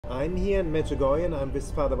I'm here in Medjugorje and I'm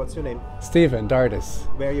with Father. What's your name? Stephen, Dardis.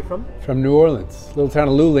 Where are you from? From New Orleans, little town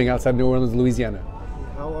of Luling outside New Orleans, Louisiana.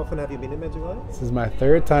 How often have you been in Medjugorje? This is my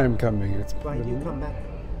third time coming. Why do you come back?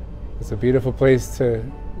 It's a beautiful place to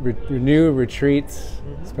renew, retreat,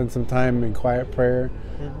 spend some time in quiet prayer.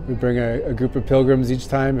 We bring a group of pilgrims each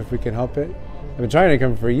time if we can help it. I've been trying to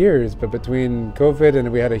come for years, but between COVID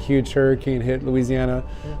and we had a huge hurricane hit Louisiana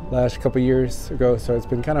last couple years ago, so it's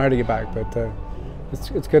been kind of hard to get back, but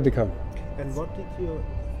it's good to come. And what did you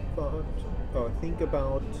think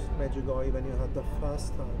about Medjugorje when you had the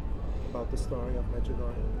first time? About the story of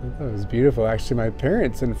Medjugorje? I thought it was beautiful. Actually, my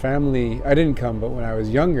parents and family, I didn't come, but when I was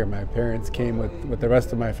younger, my parents came with the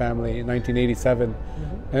rest of my family in 1987.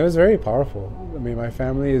 And it was very powerful. I mean, my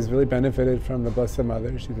family has really benefited from the Blessed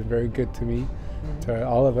Mother. She's been very good to me, to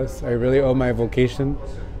all of us. I really owe my vocation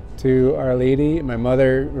to Our Lady. My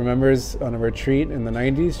mother remembers on a retreat in the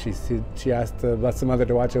 90s, she asked the Blessed Mother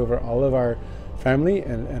to watch over all of our family,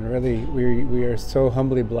 and really we are so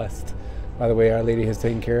humbly blessed by the way Our Lady has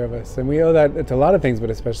taken care of us. And we owe that to a lot of things, but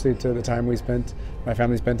especially to the time my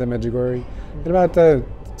family spent in Medjugorje. And about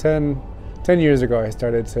 10 years ago, I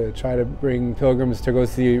started to try to bring pilgrims to go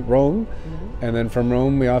see Rome. And then from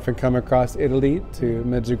Rome, we often come across Italy to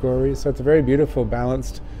Medjugorje. So it's a very beautiful,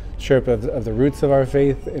 balanced trip of the roots of our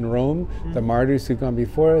faith in Rome, the martyrs who've gone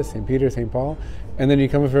before us, St. Peter, St. Paul. And then you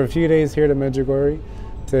come for a few days here to Medjugorje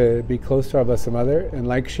to be close to our Blessed Mother. And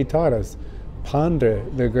like she taught us, ponder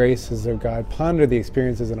the graces of God, ponder the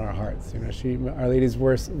experiences in our hearts. You know, Our Lady's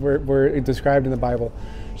words were described in the Bible.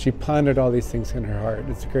 She pondered all these things in her heart.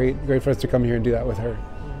 It's great for us to come here and do that with her.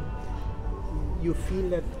 You feel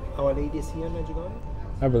that Our Lady is here in Medjugorje?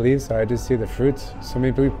 I believe so. I just see the fruits. So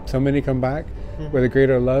many come back with a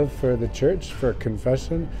greater love for the church, for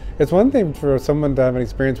confession. It's one thing for someone to have an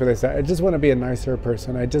experience where they say, I just want to be a nicer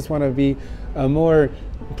person. I just want to be a more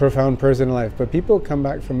profound person in life. But people come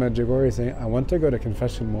back from Medjugorje saying, I want to go to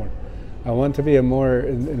confession more. I want to be a more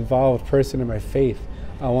involved person in my faith.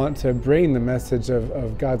 I want to bring the message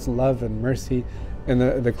of God's love and mercy and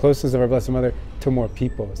the closeness of our Blessed Mother to more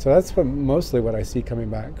people. So that's mostly what I see coming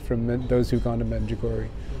back from those who've gone to Medjugorje.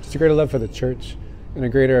 Just a greater love for the church and a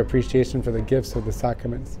greater appreciation for the gifts of the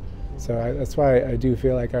sacraments. So that's why I do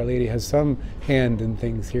feel like Our Lady has some hand in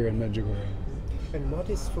things here in Medjugorje. And what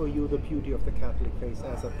is for you the beauty of the Catholic faith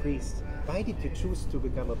as a priest? Why did you choose to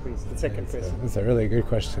become a priest? The second question. That's a really good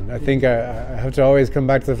question. I think I have to always come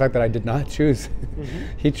back to the fact that I did not choose.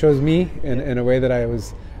 He chose me in a way that I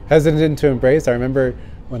was hesitant to embrace. I remember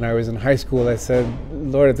when I was in high school, I said,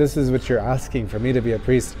 Lord, if this is what you're asking for me to be a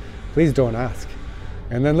priest, please don't ask.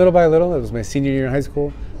 And then little by little, it was my senior year in high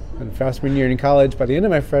school and freshman year in college. By the end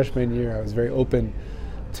of my freshman year, I was very open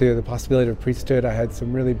to the possibility of priesthood. I had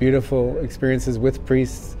some really beautiful experiences with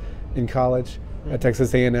priests in college at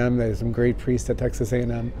Texas A&M. There's some great priests at Texas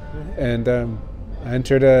A&M. And I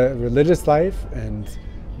entered a religious life and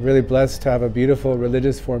really blessed to have a beautiful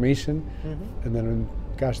religious formation. And then,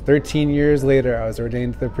 13 years later, I was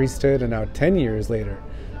ordained to the priesthood, and now 10 years later,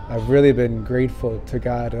 I've really been grateful to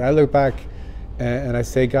God. And I look back and I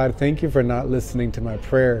say, God, thank you for not listening to my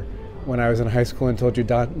prayer when I was in high school and told you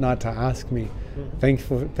not to ask me.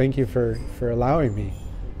 Thank you for allowing me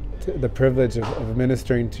the privilege of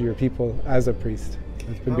ministering to your people as a priest.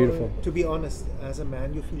 It's been beautiful. To be honest, as a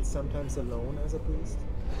man, you feel sometimes alone as a priest?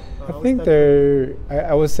 I think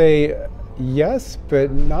I would say yes, but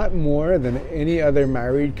not more than any other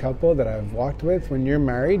married couple that I've walked with. When you're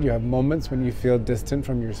married, you have moments when you feel distant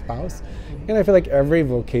from your spouse. And I feel like every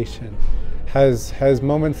vocation has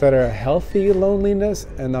moments that are a healthy loneliness,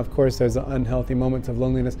 and of course there's unhealthy moments of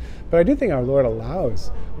loneliness. But I do think our Lord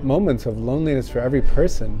allows moments of loneliness for every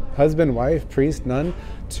person, husband, wife, priest, nun,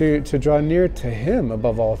 to draw near to Him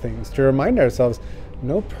above all things, to remind ourselves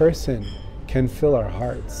no person can fill our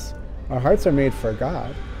hearts. Our hearts are made for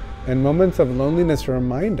God, and moments of loneliness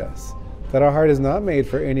remind us that our heart is not made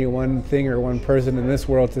for any one thing or one person in this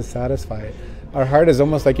world to satisfy it. Our heart is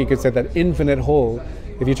almost like you could say that infinite hole.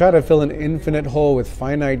 If you try to fill an infinite hole with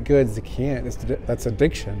finite goods, you can't. That's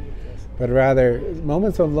addiction. But rather,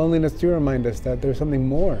 moments of loneliness do remind us that there's something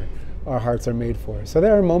more our hearts are made for. So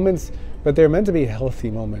there are moments, but they're meant to be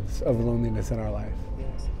healthy moments of loneliness in our life.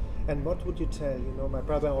 Yes. And what would you tell? You know, my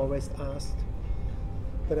brother always asked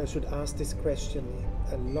that I should ask this question.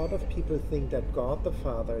 A lot of people think that God the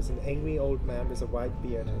Father is an angry old man with a white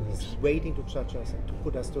beard and he's waiting to judge us and to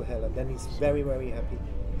put us to hell, and then he's very, very happy.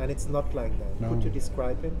 And it's not like that. No. Could you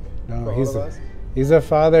describe him for all of us? He's a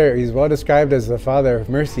father. He's well described as the Father of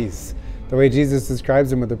mercies, the way Jesus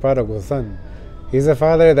describes him with the prodigal son. He's a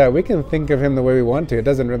Father that we can think of him the way we want to. It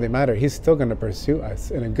doesn't really matter. He's still going to pursue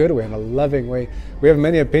us in a good way, in a loving way. We have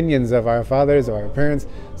many opinions of our fathers, of our parents.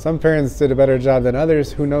 Some parents did a better job than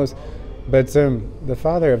others, who knows. But the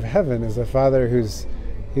Father of heaven is a Father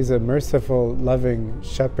he's a merciful, loving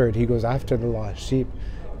shepherd. He goes after the lost sheep.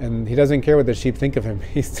 And he doesn't care what the sheep think of him.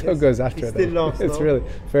 He still goes after them. Still loves, it's no? really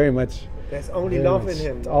very much. There's only love in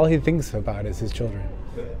him. All he thinks about is his children.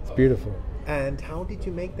 It's beautiful. And how did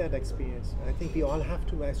you make that experience? I think we all have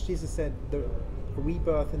to, as Jesus said, the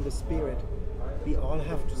rebirth in the Spirit. We all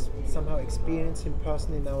have to somehow experience him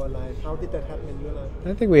personally in our life. How did that happen in your life?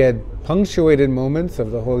 I think we had punctuated moments of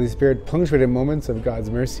the Holy Spirit, punctuated moments of God's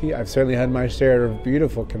mercy. I've certainly had my share of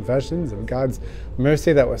beautiful confessions of God's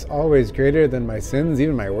mercy that was always greater than my sins,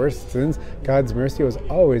 even my worst sins. God's mercy was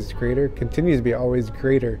always greater, continues to be always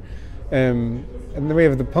greater. And then we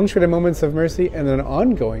have the punctuated moments of mercy and then an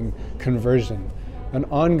ongoing conversion, an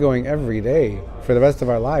ongoing every day for the rest of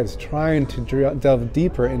our lives, trying to delve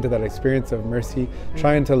deeper into that experience of mercy,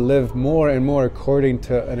 trying to live more and more according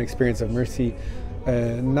to an experience of mercy,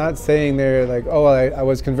 not saying there like, oh, I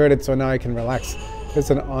was converted, so now I can relax. It's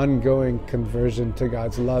an ongoing conversion to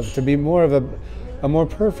God's love, to be more of a more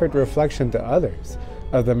perfect reflection to others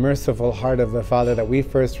of the merciful heart of the Father that we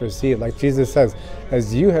first received. Like Jesus says,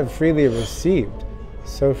 as you have freely received,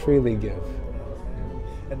 so freely give.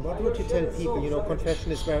 And what would you tell people? You know,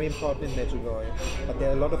 confession is very important in Medjugorje, but there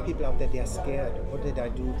are a lot of people out there, they are scared. What did I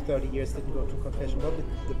do? 30 years didn't go to confession. What did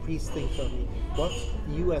the priest think of me? What,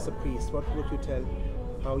 you as a priest, what would you tell?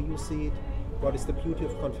 How you see it? What is the beauty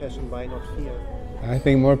of confession? Why not fear? I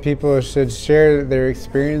think more people should share their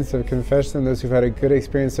experience of confession. Those who've had a good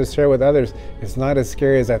experience to share with others. It's not as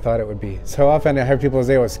scary as I thought it would be. So often I hear people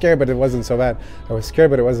say, I was scared, but it wasn't so bad. I was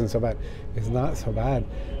scared, but it wasn't so bad. It's not so bad.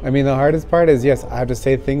 I mean, the hardest part is, yes, I have to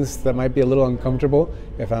say things that might be a little uncomfortable.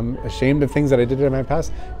 If I'm ashamed of things that I did in my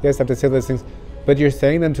past, yes, I have to say those things. But you're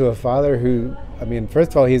saying them to a Father who, I mean,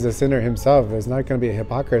 first of all, he's a sinner himself. There's not going to be a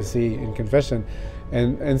hypocrisy in confession.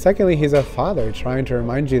 And secondly, he's a Father trying to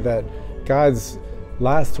remind you that God's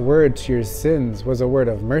last word to your sins was a word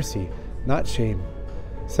of mercy, not shame.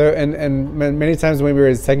 So, and many times when we were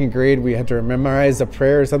in second grade, we had to memorize a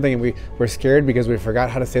prayer or something, and we were scared because we forgot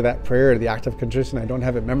how to say that prayer, or the act of contrition. I don't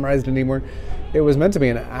have it memorized anymore. It was meant to be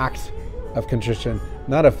an act of contrition,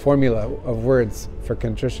 not a formula of words for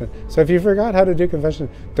contrition. So if you forgot how to do confession,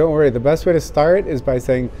 don't worry. The best way to start is by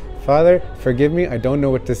saying, Father, forgive me, I don't know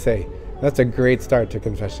what to say. That's a great start to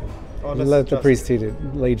confession. Let the priest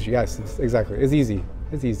lead you. Yes, exactly. It's easy.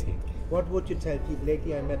 It's easy. What would you tell people?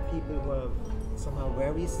 Lately I met people who are somehow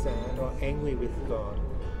very sad or angry with God.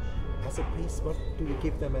 As a priest, what do you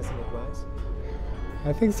give them as an advice?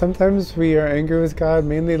 I think sometimes we are angry with God,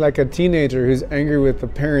 mainly like a teenager who's angry with the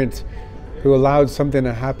parent who allowed something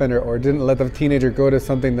to happen or didn't let the teenager go to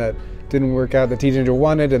something that didn't work out. The teenager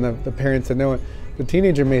wanted and the parent said no. The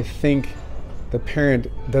teenager may think the parent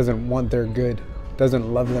doesn't want their good,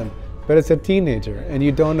 doesn't love them, but it's a teenager and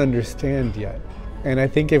you don't understand yet. And I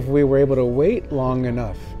think if we were able to wait long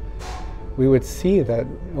enough, we would see that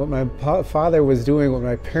what my father was doing, what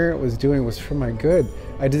my parent was doing was for my good.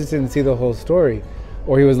 I just didn't see the whole story.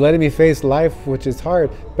 Or he was letting me face life, which is hard,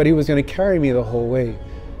 but he was going to carry me the whole way.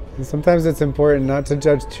 And sometimes it's important not to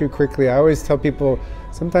judge too quickly. I always tell people,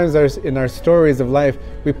 sometimes in our stories of life,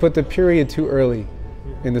 we put the period too early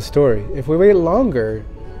in the story. If we wait longer,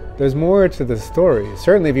 there's more to the story.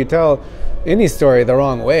 Certainly if you tell any story the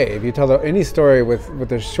wrong way, if you tell any story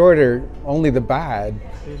with a shorter, only the bad,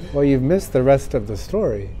 well, you've missed the rest of the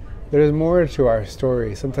story. There's more to our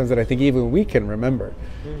story, sometimes that I think even we can remember.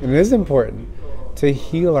 And it is important to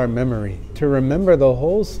heal our memory, to remember the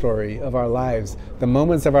whole story of our lives, the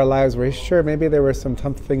moments of our lives where, sure, maybe there were some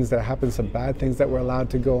tough things that happened, some bad things that were allowed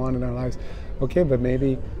to go on in our lives. Okay, but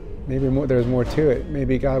maybe there's more to it.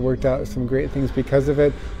 Maybe God worked out some great things because of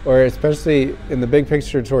it, or especially in the big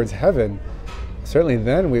picture towards heaven, certainly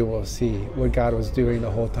then we will see what God was doing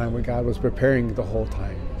the whole time, what God was preparing the whole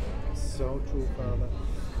time. So true, Father.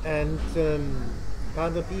 And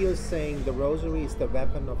Padre Pio is saying the rosary is the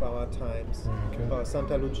weapon of our times. Okay.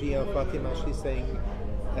 Santa Lucia Fatima, she's saying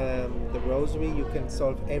the rosary, you can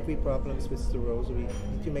solve every problem with the rosary.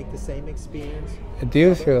 Did you make the same experience? I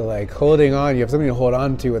do feel like holding on, you have something to hold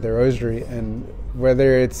on to with the rosary, and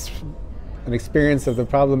whether it's an experience of the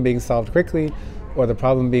problem being solved quickly or the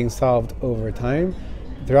problem being solved over time,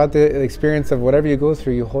 throughout the experience of whatever you go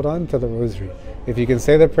through, you hold on to the rosary. If you can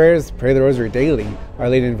say the prayers, pray the rosary daily. Our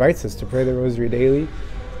Lady invites us to pray the rosary daily.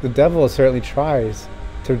 The devil certainly tries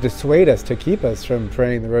to dissuade us, to keep us from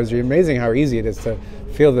praying the rosary. Amazing how easy it is to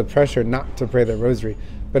feel the pressure not to pray the rosary.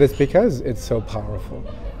 But it's because it's so powerful.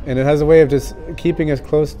 And it has a way of just keeping us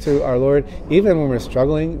close to our Lord, even when we're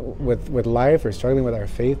struggling with life or struggling with our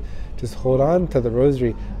faith. Just hold on to the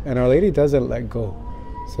rosary, and Our Lady doesn't let go.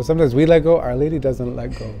 So sometimes we let go, Our Lady doesn't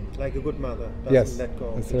let go. Like a good mother doesn't Yes, let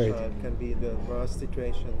go. that's The right. child can be the worst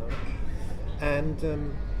situation. No?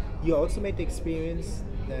 And you also made the experience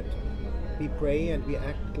that we pray and we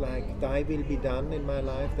act like Thy will be done in my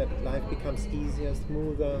life, that life becomes easier,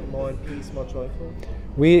 smoother, more in peace, more joyful.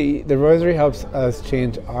 The rosary helps us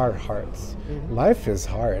change our hearts. Mm-hmm. Life is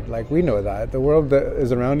hard, like we know that. The world that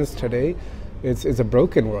is around us today, it's a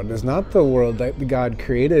broken world. It's not the world that God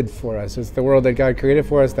created for us. It's the world that God created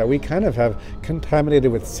for us that we kind of have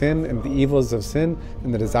contaminated with sin and the evils of sin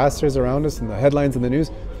and the disasters around us and the headlines in the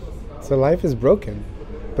news. So life is broken.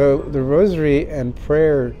 But the rosary and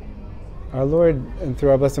prayer, our Lord, and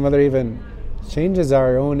through our Blessed Mother even, changes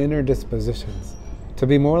our own inner dispositions to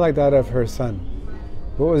be more like that of her Son.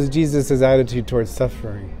 What was Jesus' attitude towards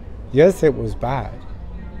suffering? Yes, it was bad.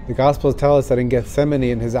 The Gospels tell us that in Gethsemane,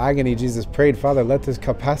 in his agony, Jesus prayed, Father, let this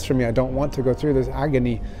cup pass from me. I don't want to go through this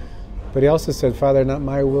agony. But he also said, Father, not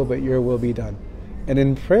my will, but your will be done. And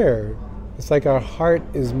in prayer, it's like our heart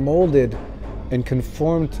is molded and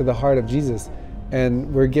conformed to the heart of Jesus.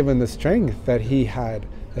 And we're given the strength that he had,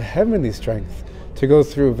 the heavenly strength, to go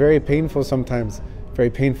through very painful, sometimes very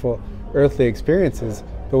painful earthly experiences,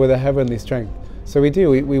 but with a heavenly strength. So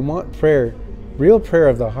we want prayer, real prayer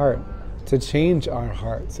of the heart, to change our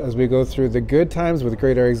hearts as we go through the good times with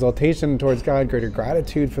greater exaltation towards God, greater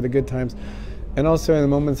gratitude for the good times, and also in the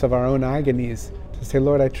moments of our own agonies, to say,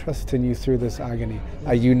 Lord, I trust in you through this agony.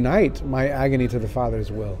 I unite my agony to the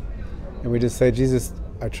Father's will. And we just say, Jesus,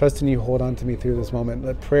 I trust in you, hold on to me through this moment.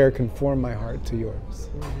 Let prayer conform my heart to yours.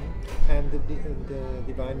 Mm-hmm. And the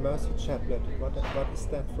Divine Mercy Chaplet, what is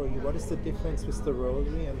that for you? What is the difference with the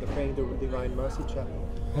Rosary and the praying the Divine Mercy Chaplet?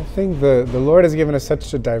 I think the Lord has given us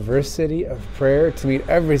such a diversity of prayer to meet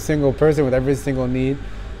every single person with every single need.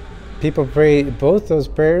 People pray both those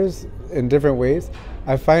prayers in different ways.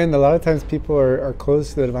 I find a lot of times people are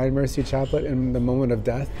close to the Divine Mercy Chaplet in the moment of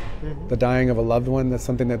death, the dying of a loved one. That's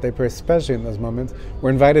something that they pray, especially in those moments. We're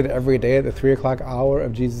invited every day at the 3 o'clock hour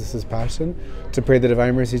of Jesus' Passion to pray the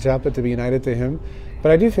Divine Mercy Chaplet, to be united to Him.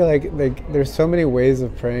 But I do feel like there's so many ways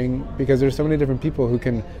of praying, because there's so many different people who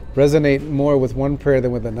can resonate more with one prayer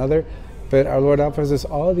than with another. But our Lord offers us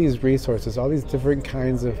all these resources, all these different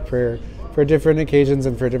kinds of prayer for different occasions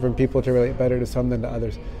and for different people to relate better to some than to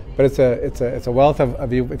others. But it's a wealth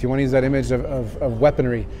of you. If you want to use that image of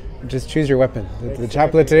weaponry, just choose your weapon. The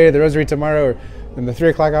chaplet today, the rosary tomorrow, or in the 3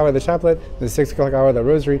 o'clock hour the chaplet, the 6 o'clock hour the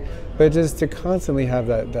rosary. But just to constantly have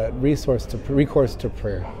that recourse to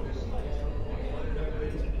prayer.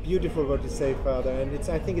 Beautiful what you say, Father, and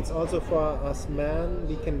I think it's also for us men.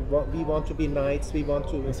 We want to be knights. We want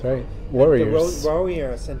to. That's right, warriors.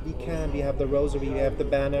 Warriors, and we have the rosary. We have the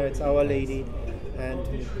banner. It's Our Lady, and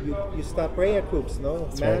you start prayer groups, no?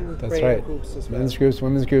 That's Men right. That's prayer right. groups as well. Men's groups,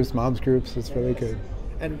 women's groups, moms groups. It's really good.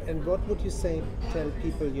 And what would you tell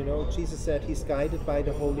people? Jesus said He's guided by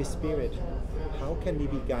the Holy Spirit. How can we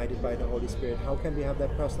be guided by the Holy Spirit? How can we have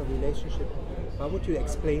that personal relationship? How would you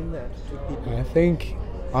explain that to people?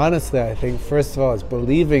 Honestly, I think first of all, it's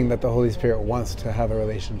believing that the Holy Spirit wants to have a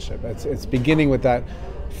relationship. It's beginning with that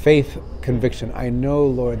faith conviction. I know,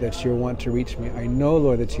 Lord, that you want to reach me. I know,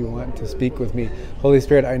 Lord, that you want to speak with me. Holy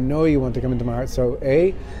Spirit, I know you want to come into my heart. So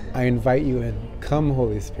I invite you in. Come,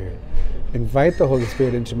 Holy Spirit. Invite the Holy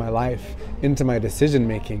Spirit into my life, into my decision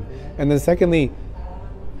making. And then secondly,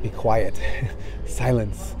 be quiet.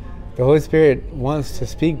 Silence. The Holy Spirit wants to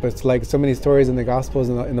speak, but it's like so many stories in the Gospels,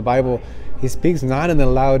 in the Bible, He speaks not in the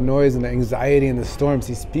loud noise and the anxiety and the storms.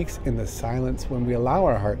 He speaks in the silence when we allow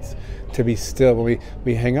our hearts to be still. When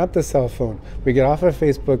we hang up the cell phone, we get off of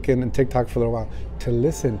Facebook and TikTok for a little while, to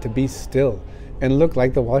listen, to be still. And look,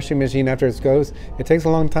 like the washing machine after it goes, it takes a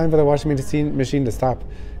long time for the washing machine to stop.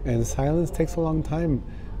 And silence takes a long time.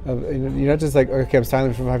 You're not just like, okay, I'm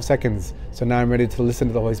silent for 5 seconds, so now I'm ready to listen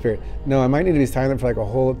to the Holy Spirit. No, I might need to be silent for like a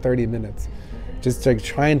whole 30 minutes. Just like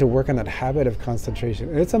trying to work on that habit of concentration.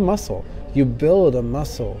 And it's a muscle. You build a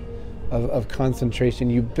muscle of concentration.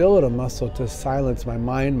 You build a muscle to silence my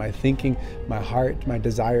mind, my thinking, my heart, my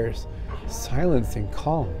desires. Silencing,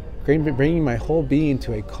 calm. Bringing my whole being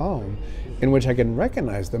to a calm in which I can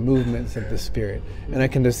recognize the movements of the Spirit. And I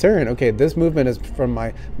can discern, okay, this movement is from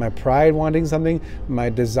my pride wanting something, my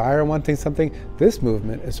desire wanting something. This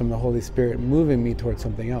movement is from the Holy Spirit moving me towards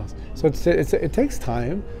something else. So it takes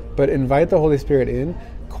time, but invite the Holy Spirit in,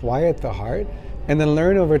 quiet the heart, and then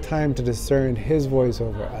learn over time to discern His voice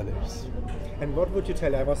over others. And what would you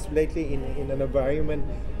tell? I was lately in an environment,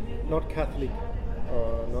 not Catholic,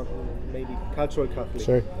 or not maybe cultural Catholic.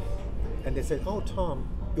 Sure. And they said, "Oh, Tom,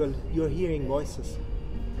 you're hearing voices.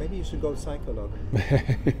 Maybe you should go psychologue."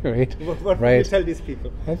 Right. What right. would you tell these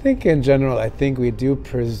people? I think in general, I think we do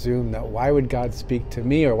presume that why would God speak to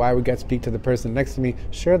me, or why would God speak to the person next to me?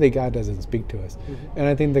 Surely God doesn't speak to us. And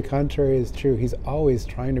I think the contrary is true. He's always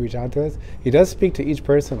trying to reach out to us. He does speak to each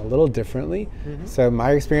person a little differently. So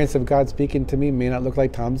my experience of God speaking to me may not look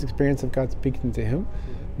like Tom's experience of God speaking to him,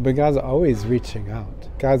 but God's always reaching out.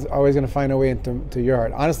 God's always going to find a way into your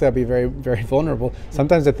heart. Honestly, I'll be very, very vulnerable.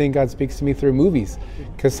 Sometimes I think God speaks to me through movies,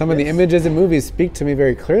 because some of the images in movies speak to me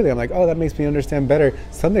very clearly. I'm like, oh, that makes me understand better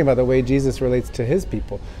something about the way Jesus relates to his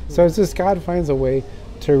people. So it's just God finds a way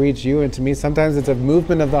to reach you and to me. Sometimes it's a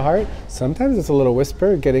movement of the heart. Sometimes it's a little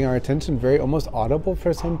whisper getting our attention, very almost audible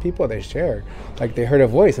for some people. They share, like they heard a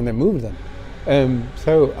voice and it moved them.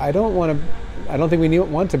 So I don't think we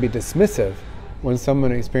want to be dismissive when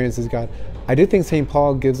someone experiences God. I do think St.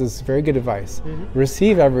 Paul gives us very good advice.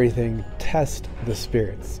 Receive everything, test the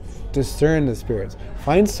spirits, discern the spirits.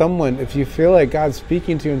 Find someone, if you feel like God's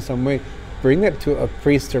speaking to you in some way, bring that to a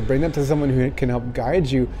priest or bring that to someone who can help guide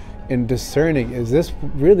you in discerning, is this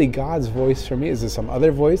really God's voice for me? Is this some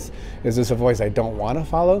other voice? Is this a voice I don't want to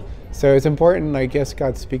follow? So it's important, I guess,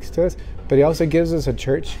 God speaks to us, but he also gives us a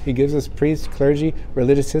church. He gives us priests, clergy,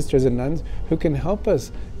 religious sisters and nuns who can help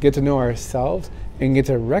us get to know ourselves and get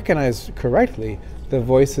to recognize correctly the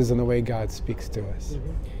voices and the way God speaks to us.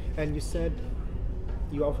 And you said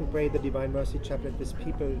you often pray the Divine Mercy Chaplet with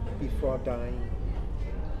people before dying.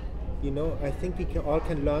 You know, I think we all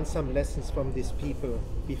can learn some lessons from these people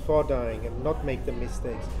before dying and not make the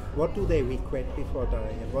mistakes. What do they regret before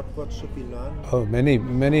dying, and what should we learn? Oh,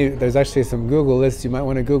 many. There's actually some Google lists. You might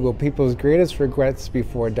want to Google people's greatest regrets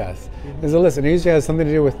before death. There's a list, and it usually has something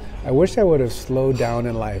to do with, I wish I would have slowed down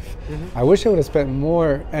in life. I wish I would have spent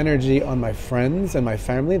more energy on my friends and my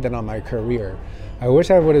family than on my career. I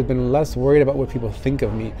wish I would have been less worried about what people think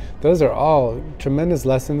of me. Those are all tremendous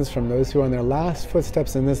lessons from those who are on their last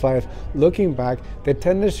footsteps in this life. Looking back, they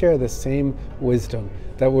tend to share the same wisdom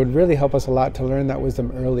that would really help us a lot to learn that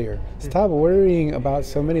wisdom earlier. Stop worrying about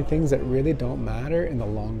so many things that really don't matter in the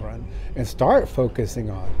long run, and start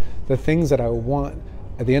focusing on the things that I want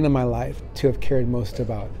at the end of my life to have cared most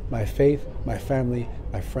about. My faith, my family,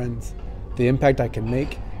 my friends, the impact I can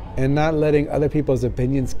make, and not letting other people's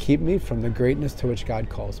opinions keep me from the greatness to which God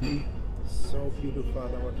calls me. So beautiful,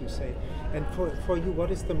 Father, what you say. And for you,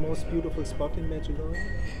 what is the most beautiful spot in Medjugorje?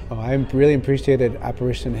 Oh, I really appreciated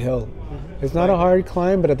Apparition Hill. It's not a hard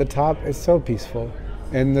climb, but at the top, it's so peaceful.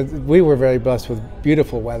 And we were very blessed with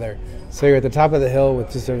beautiful weather. So you're at the top of the hill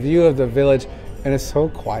with just a view of the village, and it's so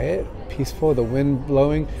quiet, peaceful, the wind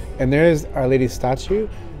blowing. And there's Our Lady's statue,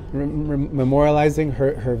 memorializing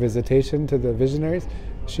her visitation to the visionaries.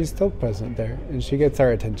 She's still present there, and she gets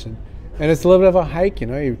our attention. And it's a little bit of a hike, you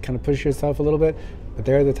know, you kind of push yourself a little bit, but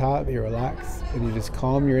there at the top, you relax, and you just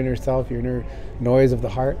calm your inner self, your inner noise of the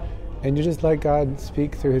heart, and you just let God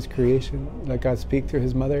speak through his creation, let God speak through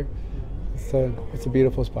his mother. It's a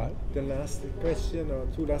beautiful spot. The last question, or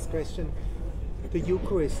two last questions. The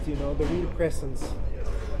Eucharist, you know, the real presence.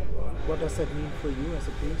 What does that mean for you as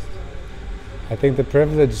a priest? I think the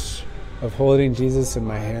privilege of holding Jesus in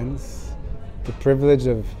my hands, the privilege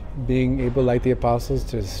of being able, like the apostles,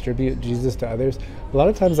 to distribute Jesus to others. A lot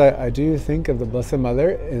of times I do think of the Blessed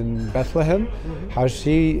Mother in Bethlehem, how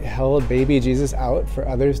she held baby Jesus out for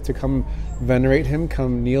others to come venerate him,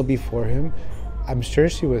 come kneel before him. I'm sure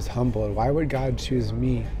she was humbled. Why would God choose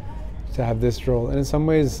me to have this role? And in some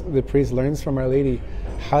ways, the priest learns from Our Lady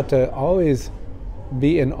how to always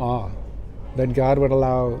be in awe, that God would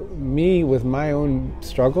allow me with my own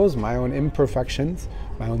struggles, my own imperfections,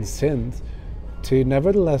 my own sins, to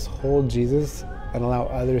nevertheless hold Jesus and allow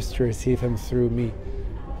others to receive him through me.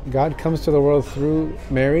 God comes to the world through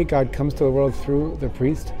Mary, God comes to the world through the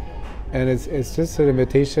priest, and it's just an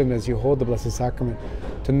invitation as you hold the Blessed Sacrament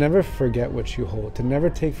to never forget what you hold, to never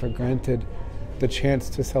take for granted the chance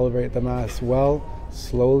to celebrate the Mass well,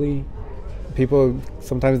 slowly. People,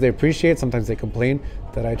 sometimes they appreciate, sometimes they complain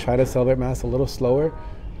that I try to celebrate Mass a little slower,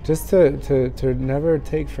 just to never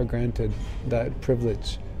take for granted that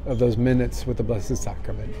privilege of those minutes with the Blessed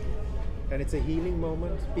Sacrament. And it's a healing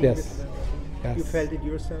moment? Being with them. Yes. You felt it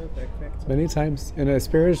yourself? Many times, in a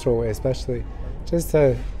spiritual way especially. Just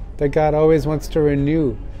that God always wants to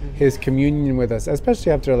renew his communion with us,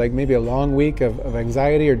 especially after like maybe a long week of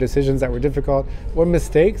anxiety or decisions that were difficult, or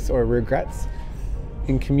mistakes or regrets.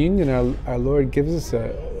 In communion, our Lord gives us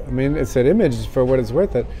it's an image for what it's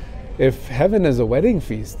worth. That if heaven is a wedding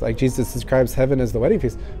feast, like Jesus describes heaven as the wedding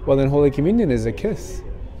feast, well then Holy Communion is a kiss.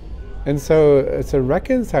 And so it's a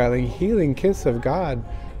reconciling, healing kiss of God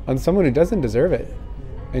on someone who doesn't deserve it.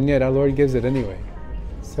 And yet our Lord gives it anyway.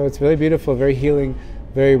 So it's really beautiful, very healing,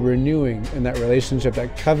 very renewing in that relationship,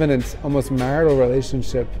 that covenant, almost marital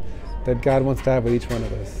relationship that God wants to have with each one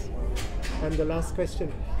of us. And the last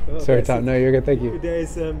question. Sorry, Tom. No, you're good. Thank you. There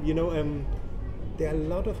is, there are a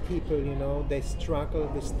lot of people, they struggle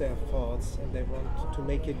with their faults and they want to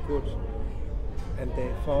make it good. And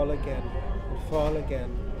they fall again and fall again.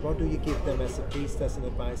 What do you give them as a priest as an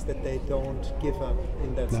advice that they don't give up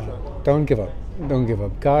in that struggle? Don't give up. Don't give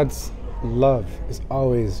up. God's love is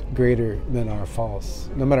always greater than our faults.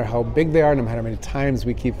 No matter how big they are, no matter how many times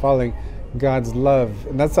we keep falling, God's love,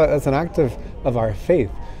 and that's an act of our faith.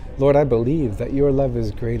 Lord, I believe that your love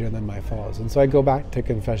is greater than my faults. And so I go back to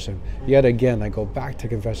confession. Yet again, I go back to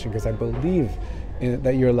confession because I believe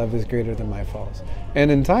that your love is greater than my faults.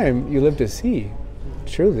 And in time, you live to see,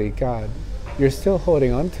 truly, God, you're still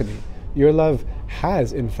holding on to me. Your love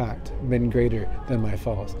has, in fact, been greater than my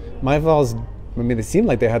faults. My faults, they seem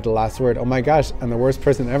like they had the last word. Oh my gosh, I'm the worst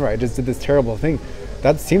person ever. I just did this terrible thing.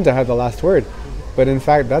 That seemed to have the last word. But in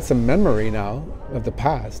fact, that's a memory now of the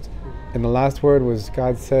past. And the last word was,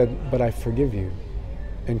 God said, but I forgive you.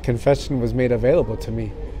 And confession was made available to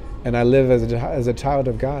me. And I live as a child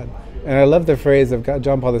of God. And I love the phrase of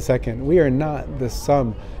John Paul II, we are not the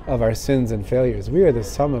sum of our sins and failures. We are the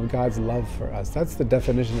sum of God's love for us. That's the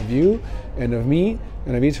definition of you and of me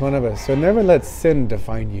and of each one of us. So never let sin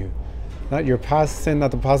define you. Not your past sin,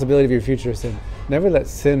 not the possibility of your future sin. Never let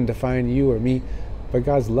sin define you or me, but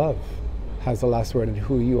God's love has the last word in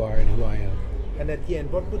who you are and who I am. And at the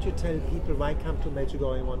end, what would you tell people, why come to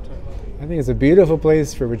Medjugorje one time? I think it's a beautiful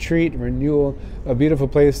place for retreat, renewal, a beautiful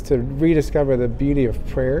place to rediscover the beauty of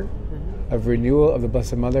prayer, of renewal of the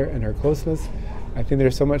Blessed Mother and her closeness. I think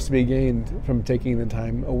there's so much to be gained from taking the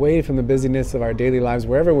time away from the busyness of our daily lives,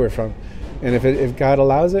 wherever we're from. And if God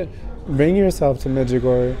allows it, bring yourself to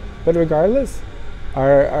Medjugorje. But regardless,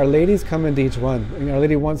 Our Lady's coming to each one. And Our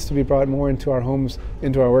Lady wants to be brought more into our homes,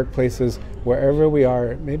 into our workplaces, wherever we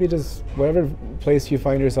are. Maybe just whatever place you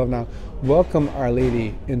find yourself now, welcome Our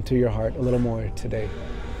Lady into your heart a little more today.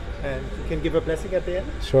 And you can give a blessing at the end?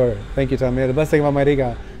 Sure. Thank you, Tom. May the blessing of Almighty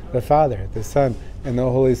God, the Father, the Son, and the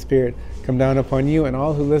Holy Spirit come down upon you and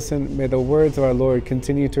all who listen. May the words of our Lord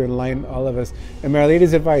continue to enlighten all of us. And may Our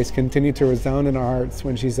Lady's advice continue to resound in our hearts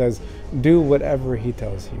when she says, do whatever He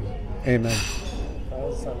tells you. Amen.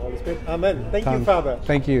 Son, Holy Spirit. Amen. Thank you, Father.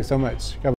 Thank you so much. God